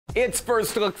It's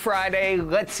First Look Friday.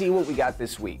 Let's see what we got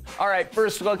this week. All right,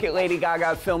 first look at Lady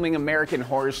Gaga filming American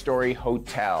Horror Story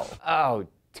Hotel. Oh,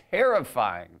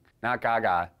 terrifying. Not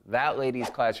Gaga. That lady's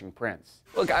clashing Prince.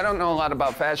 Look, I don't know a lot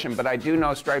about fashion, but I do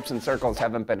know stripes and circles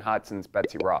haven't been hot since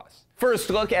Betsy Ross. First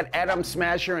look at Adam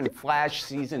Smasher in Flash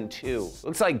Season 2.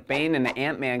 Looks like Bane and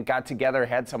Ant-Man got together,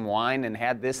 had some wine, and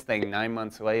had this thing 9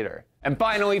 months later. And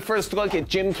finally, first look at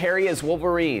Jim Carrey as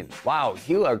Wolverine. Wow,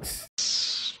 he looks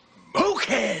smoking.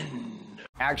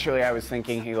 Actually, I was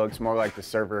thinking he looks more like the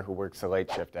server who works the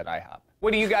late shift at IHOP.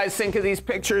 What do you guys think of these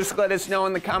pictures? Let us know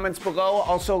in the comments below.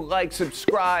 Also, like,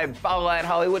 subscribe, follow at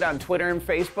Hollywood on Twitter and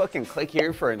Facebook, and click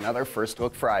here for another First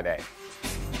Look Friday.